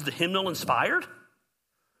asking, is the hymnal inspired?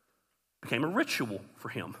 Became a ritual for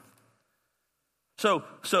him. So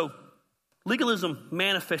legalism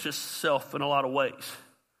manifests itself in a lot of ways.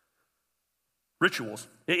 Rituals.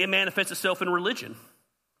 It manifests itself in religion.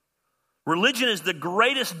 Religion is the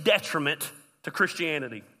greatest detriment to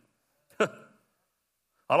Christianity. A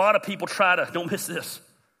lot of people don't miss this.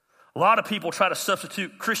 A lot of people try to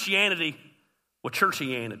substitute Christianity with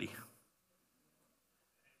churchianity.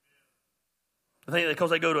 I think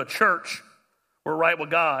because they go to a church, we're right with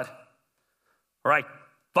God. Or I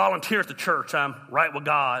volunteer at the church, I'm right with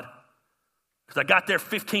God. Because I got there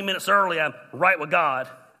 15 minutes early, I'm right with God.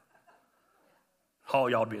 All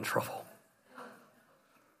y'all would be in trouble.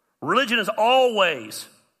 Religion is always,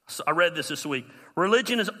 I read this week,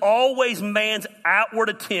 religion is always man's outward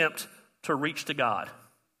attempt to reach to God.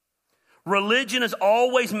 Religion is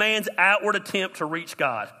always man's outward attempt to reach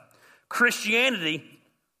God. Christianity,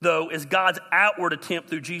 though, is God's outward attempt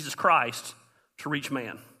through Jesus Christ to reach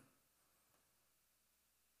man.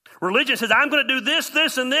 Religion says, I'm going to do this,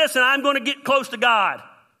 this, and this, and I'm going to get close to God.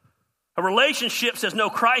 A relationship says,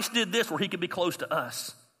 no, Christ did this where he could be close to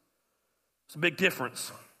us. It's a big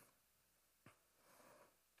difference.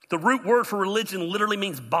 The root word for religion literally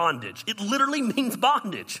means bondage. It literally means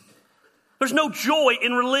bondage. There's no joy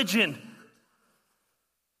in religion.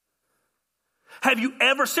 Have you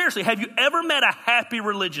ever met a happy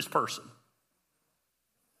religious person?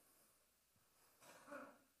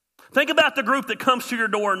 Think about the group that comes to your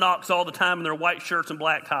door and knocks all the time in their white shirts and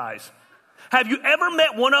black ties. Have you ever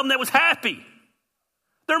met one of them that was happy?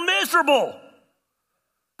 They're miserable.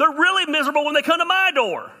 They're really miserable when they come to my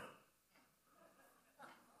door.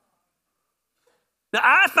 Now,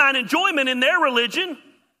 I find enjoyment in their religion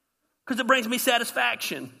because it brings me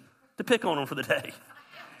satisfaction to pick on them for the day.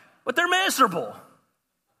 But they're miserable.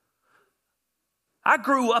 I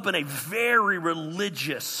grew up in a very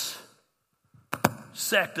religious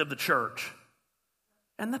sect of the church,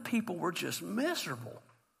 and the people were just miserable.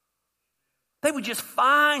 They would just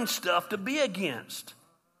find stuff to be against.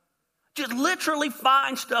 Just literally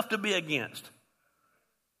find stuff to be against.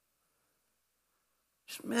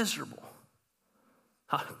 Just miserable.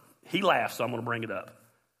 He laughs, so I'm going to bring it up.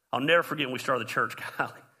 I'll never forget when we started the church.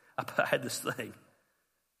 Golly, I had this thing.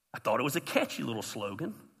 I thought it was a catchy little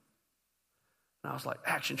slogan. And I was like,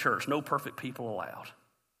 Action Church, no perfect people allowed.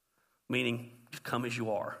 Meaning, just come as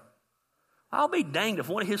you are. I'll be danged if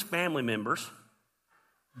one of his family members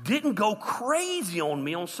didn't go crazy on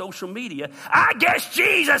me on social media. I guess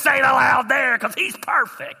Jesus ain't allowed there because he's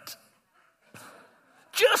perfect.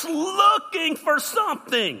 Just looking for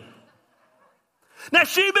something. Now,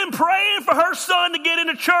 she'd been praying for her son to get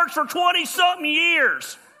into church for 20-something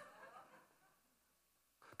years.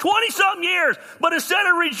 20-something years. But instead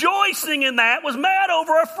of rejoicing in that, was mad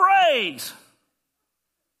over a phrase.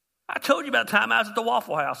 I told you about the time I was at the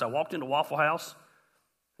Waffle House. I walked into Waffle House.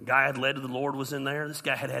 A guy I had led to the Lord was in there. This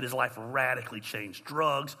guy had had his life radically changed.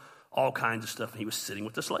 Drugs, all kinds of stuff. And he was sitting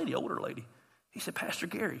with this lady, older lady. He said, Pastor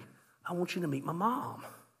Gary, I want you to meet my mom.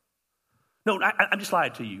 No, I just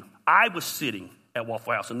lied to you. I was sitting at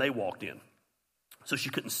Waffle House, and they walked in. So she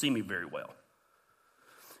couldn't see me very well.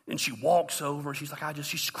 And she walks over, and she's like,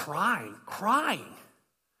 she's crying.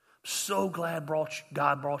 So glad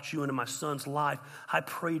God brought you into my son's life. I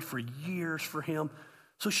prayed for years for him.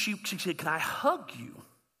 So she said, can I hug you?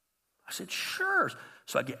 I said, sure.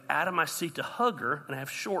 So I get out of my seat to hug her, and I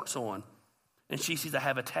have shorts on. And she sees I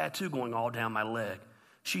have a tattoo going all down my leg.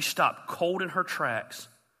 She stopped cold in her tracks.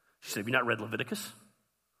 She said, have you not read Leviticus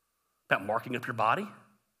about marking up your body?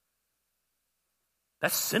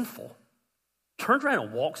 That's sinful. Turns around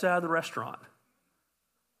and walks out of the restaurant.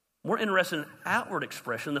 We're interested in outward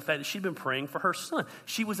expression, the fact that she'd been praying for her son.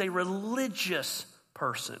 She was a religious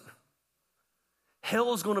person.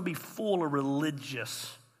 Hell is going to be full of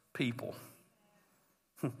religious people.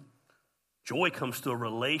 Joy comes through a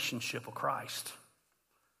relationship with Christ.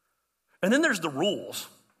 And then there's the rules.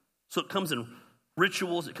 So it comes in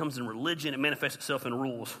rituals, it comes in religion, it manifests itself in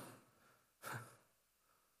rules.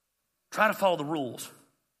 Try to follow the rules.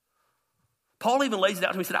 Paul even lays it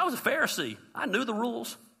out to me. He said, I was a Pharisee. I knew the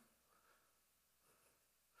rules.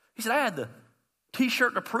 He said, I had the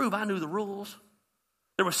T-shirt to prove I knew the rules.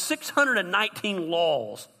 There were 619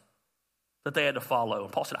 laws that they had to follow.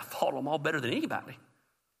 And Paul said, I followed them all better than anybody.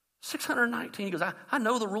 619. He goes, I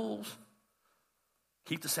know the rules.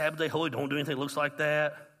 Keep the Sabbath day holy. Don't do anything that looks like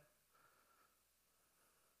that.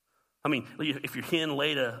 I mean, if your hen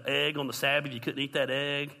laid an egg on the Sabbath, you couldn't eat that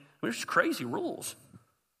egg. I mean, there's just crazy rules,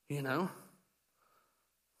 you know.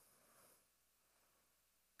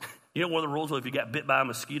 You know, one of the rules was if you got bit by a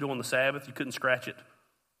mosquito on the Sabbath, you couldn't scratch it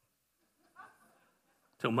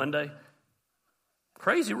till Monday.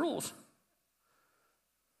 Crazy rules.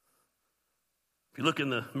 If you look in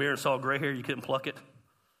the mirror and saw gray hair, you couldn't pluck it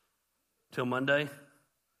till Monday.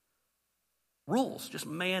 Rules, just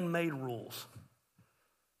man-made rules.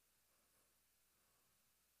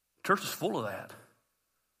 Church is full of that.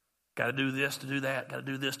 Got to do this to do that. Got to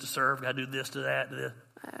do this to serve. Got to do this to that. To this.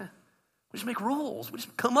 We just make rules. We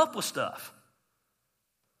just come up with stuff.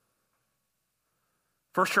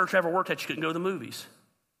 First church I ever worked at, you couldn't go to the movies.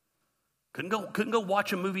 Couldn't go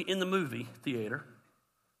watch a movie in the movie theater.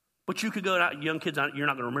 But you could go out, young kids, you're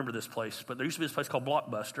not going to remember this place, but there used to be this place called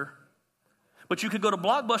Blockbuster. But you could go to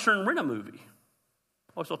Blockbuster and rent a movie.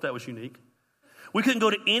 I always thought that was unique. We couldn't go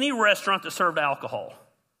to any restaurant that served alcohol.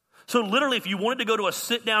 So literally, if you wanted to go to a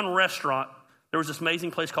sit-down restaurant, there was this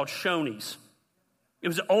amazing place called Shoney's. It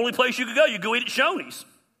was the only place you could go. You go eat at Shoney's.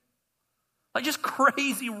 Like just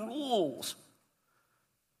crazy rules.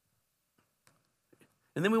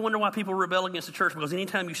 And then we wonder why people rebel against the church, because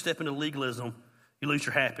anytime you step into legalism, you lose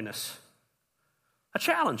your happiness. I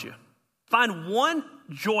challenge you. Find one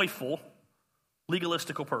joyful,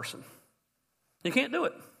 legalistical person. You can't do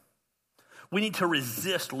it. We need to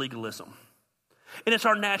resist legalism. And it's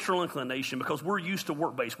our natural inclination because we're used to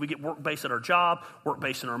work-based. We get work-based at our job,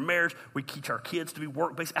 work-based in our marriage. We teach our kids to be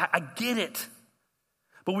work-based. I get it.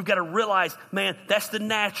 But we've got to realize, man, that's the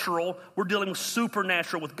natural. We're dealing with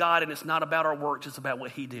supernatural with God, and it's not about our works. It's about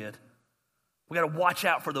what he did. We've got to watch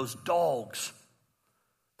out for those dogs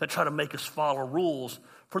that try to make us follow rules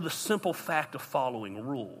for the simple fact of following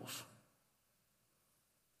rules.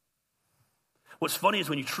 What's funny is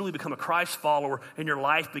when you truly become a Christ follower and your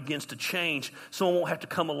life begins to change, someone won't have to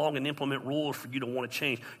come along and implement rules for you to want to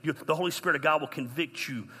change. The Holy Spirit of God will convict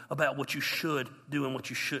you about what you should do and what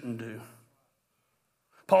you shouldn't do.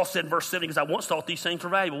 Paul said in verse 7, because I once thought these things were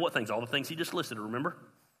valuable. What things? All the things he just listed, remember?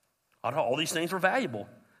 I thought all these things were valuable.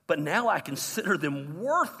 But now I consider them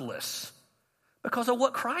worthless because of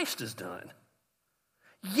what Christ has done.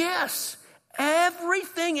 Yes,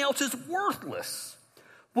 everything else is worthless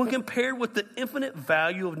when compared with the infinite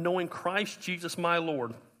value of knowing Christ Jesus my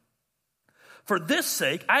Lord. For this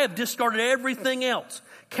sake, I have discarded everything else,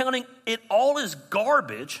 counting it all as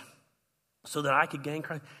garbage so that I could gain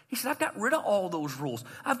Christ. He said, I've got rid of all those rules.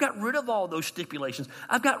 I've got rid of all those stipulations.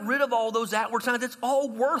 I've got rid of all those outward signs. It's all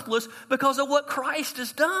worthless because of what Christ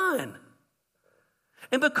has done.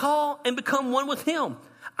 And become one with him.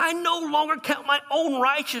 I no longer count my own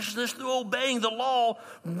righteousness through obeying the law.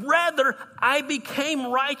 Rather, I became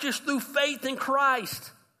righteous through faith in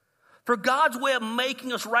Christ. For God's way of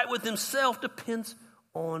making us right with himself depends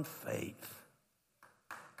on faith.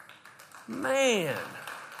 Man,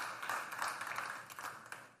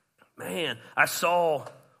 I saw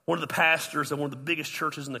one of the pastors of one of the biggest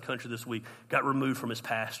churches in the country this week got removed from his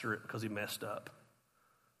pastorate because he messed up.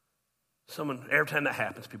 Every time that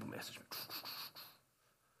happens, people message me.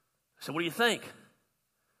 I said, what do you think?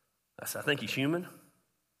 I said, I think he's human.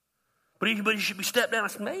 But he should be stepped down. I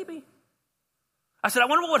said, maybe. I said, I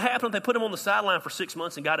wonder what would happen if they put him on the sideline for 6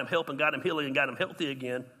 months and got him help and got him healing and got him healthy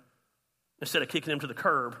again instead of kicking him to the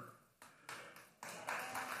curb.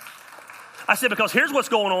 I said, because here's what's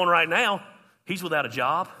going on right now. He's without a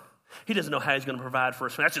job. He doesn't know how he's going to provide for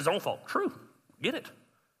us. That's his own fault. True. Get it.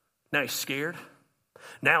 Now he's scared.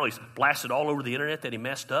 Now he's blasted all over the internet that he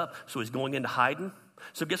messed up, so he's going into hiding.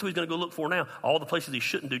 So guess what he's going to go look for now? All the places he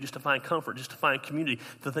shouldn't do just to find comfort, just to find community,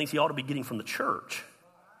 the things he ought to be getting from the church.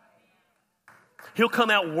 He'll come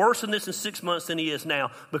out worse in this in 6 months than he is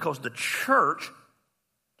now because the church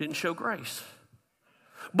didn't show grace.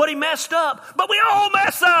 But he messed up. But we all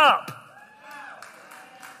mess up.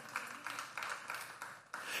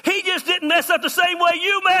 He just didn't mess up the same way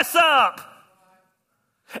you mess up.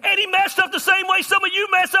 And he messed up the same way some of you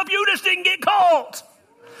mess up. You just didn't get caught.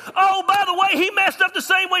 Oh, by the way, he messed up the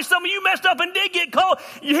same way some of you messed up and did get caught.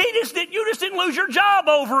 You just didn't lose your job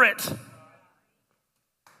over it.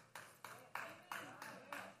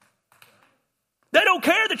 They don't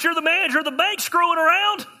care that you're the manager of the bank screwing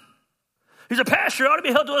around. He's a pastor. He ought to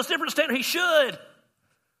be held to a different standard. He should.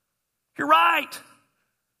 You're right.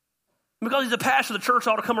 Because he's a pastor, the church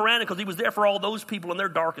ought to come around because he was there for all those people in their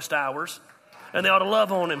darkest hours. And they ought to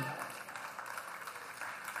love on him.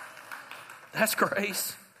 That's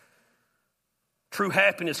grace. True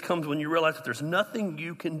happiness comes when you realize that there's nothing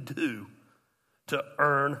you can do to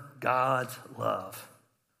earn God's love.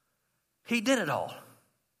 He did it all.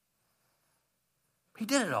 He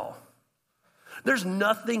did it all. There's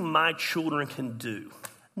nothing my children can do.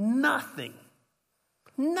 Nothing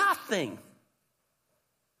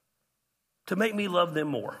to make me love them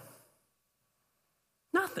more.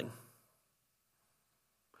 Nothing.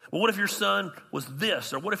 Well, what if your son was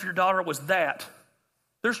this? Or what if your daughter was that?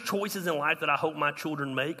 There's choices in life that I hope my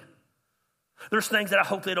children make. There's things that I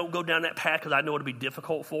hope they don't go down that path because I know it'll be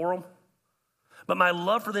difficult for them. But my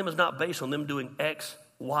love for them is not based on them doing X,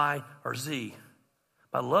 Y, or Z.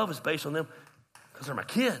 My love is based on them because they're my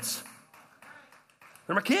kids.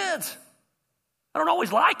 They're my kids. I don't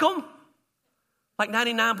always like them, like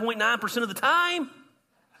 99.9% of the time.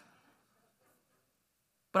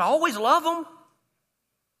 But I always love them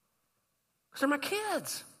because they're my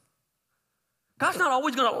kids. God's not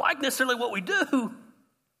always going to like necessarily what we do,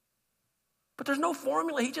 but there's no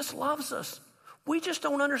formula. He just loves us. We just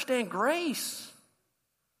don't understand grace.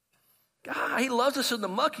 God, he loves us in the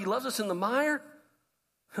muck. He loves us in the mire.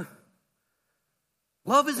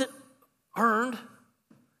 Love isn't earned.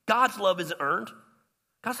 God's love isn't earned.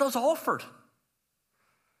 God's love is offered.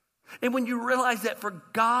 And when you realize that for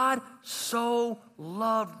God so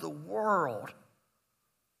loved the world,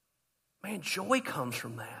 man, joy comes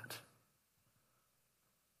from that.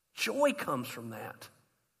 Joy comes from that.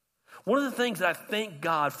 One of the things that I thank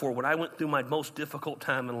God for when I went through my most difficult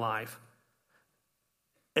time in life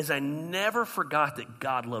is I never forgot that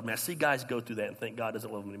God loved me. I see guys go through that and think God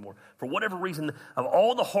doesn't love them anymore. For whatever reason, of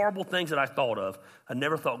all the horrible things that I thought of, I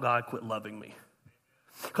never thought God quit loving me.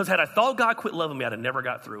 Because had I thought God quit loving me, I'd have never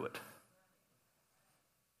got through it.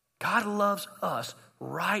 God loves us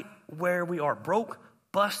right where we are, broke,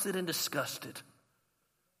 busted, and disgusted.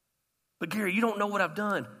 But Gary, you don't know what I've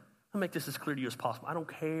done. I'll make this as clear to you as possible. I don't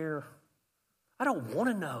care. I don't want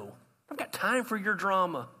to know. I've got time for your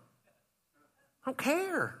drama. I don't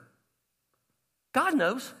care. God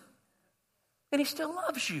knows. And he still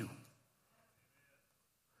loves you.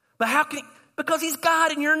 But how can he? Because he's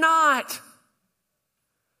God and you're not.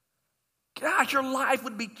 God, your life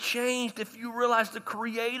would be changed if you realized the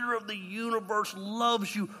creator of the universe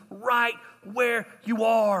loves you right where you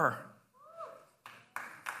are.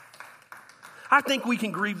 I think we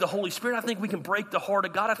can grieve the Holy Spirit. I think we can break the heart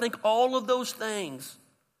of God. I think all of those things.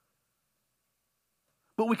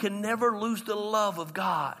 But we can never lose the love of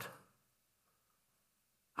God.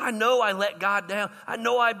 I know I let God down. I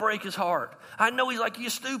know I break his heart. I know he's like, you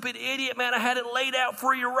stupid idiot, man. I had it laid out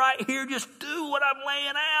for you right here. Just do what I'm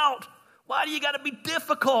laying out. Why do you got to be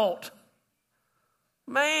difficult?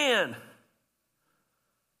 Man.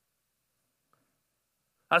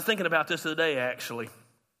 I was thinking about this the other day, actually.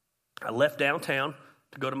 I left downtown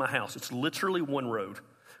to go to my house. It's literally one road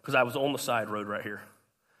because I was on the side road right here.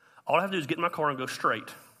 All I have to do is get in my car and go straight.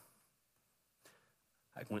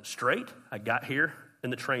 I went straight. I got here,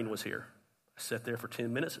 and the train was here. I sat there for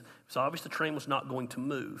 10 minutes. It was obvious the train was not going to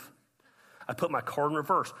move. I put my car in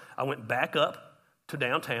reverse. I went back up to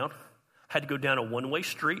downtown, had to go down a one-way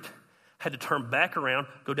street, had to turn back around,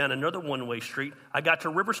 go down another one-way street. I got to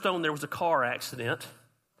Riverstone. There was a car accident,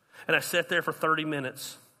 and I sat there for 30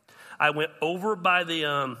 minutes. I went over by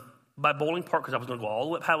the by Bowling Park because I was going to go all the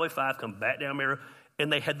way up Highway 5, come back down Mary,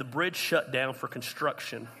 and they had the bridge shut down for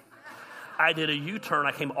construction. I did a U-turn.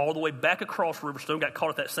 I came all the way back across Riverstone, got caught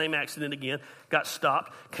at that same accident again, got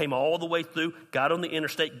stopped, came all the way through, got on the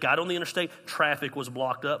interstate, traffic was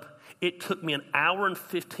blocked up. It took me an hour and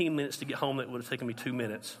 15 minutes to get home. That would have taken me 2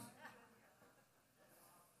 minutes.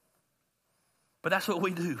 But that's what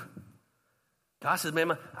we do. God says,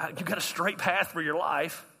 man, you've got a straight path for your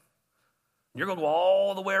life. You're going to go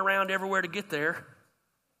all the way around everywhere to get there.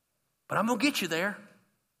 But I'm going to get you there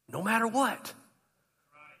no matter what.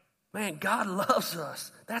 Man, God loves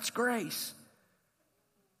us. That's grace.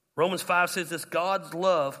 Romans 5 says this, God's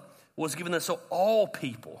love was given us so all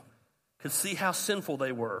people could see how sinful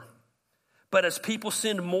they were. But as people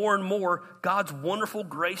sinned more and more, God's wonderful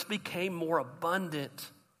grace became more abundant.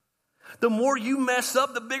 The more you mess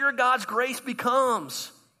up, the bigger God's grace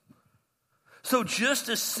becomes. So just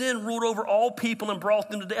as sin ruled over all people and brought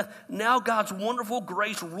them to death, now God's wonderful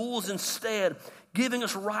grace rules instead, giving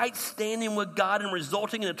us right standing with God and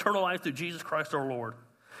resulting in eternal life through Jesus Christ our Lord.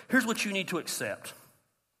 Here's what you need to accept.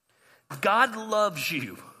 God loves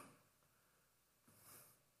you.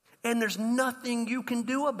 And there's nothing you can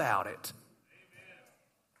do about it.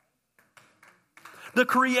 The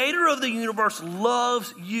creator of the universe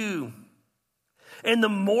loves you. And the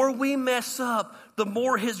more we mess up, the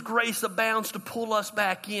more his grace abounds to pull us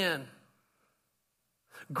back in.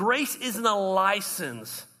 Grace isn't a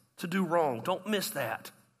license to do wrong. Don't miss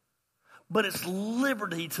that. But it's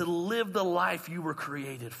liberty to live the life you were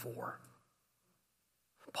created for.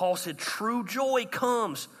 Paul said, true joy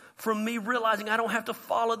comes from me realizing I don't have to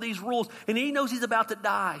follow these rules. And he knows he's about to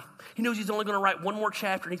die. He knows he's only going to write one more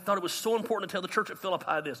chapter. And he thought it was so important to tell the church at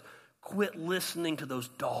Philippi this. Quit listening to those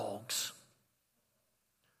dogs.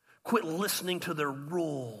 Quit listening to their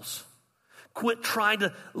rules. Quit trying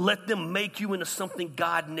to let them make you into something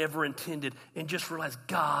God never intended. And just realize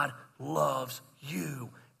God loves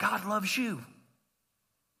you. God loves you.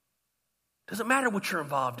 Doesn't matter what you're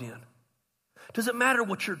involved in. Doesn't matter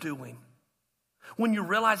what you're doing. When you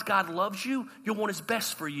realize God loves you, you'll want his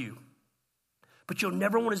best for you. But you'll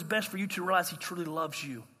never want his best for you to realize he truly loves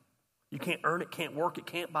you. You can't earn it, can't work it,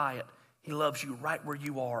 can't buy it. He loves you right where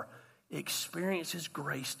you are. Experience his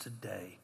grace today.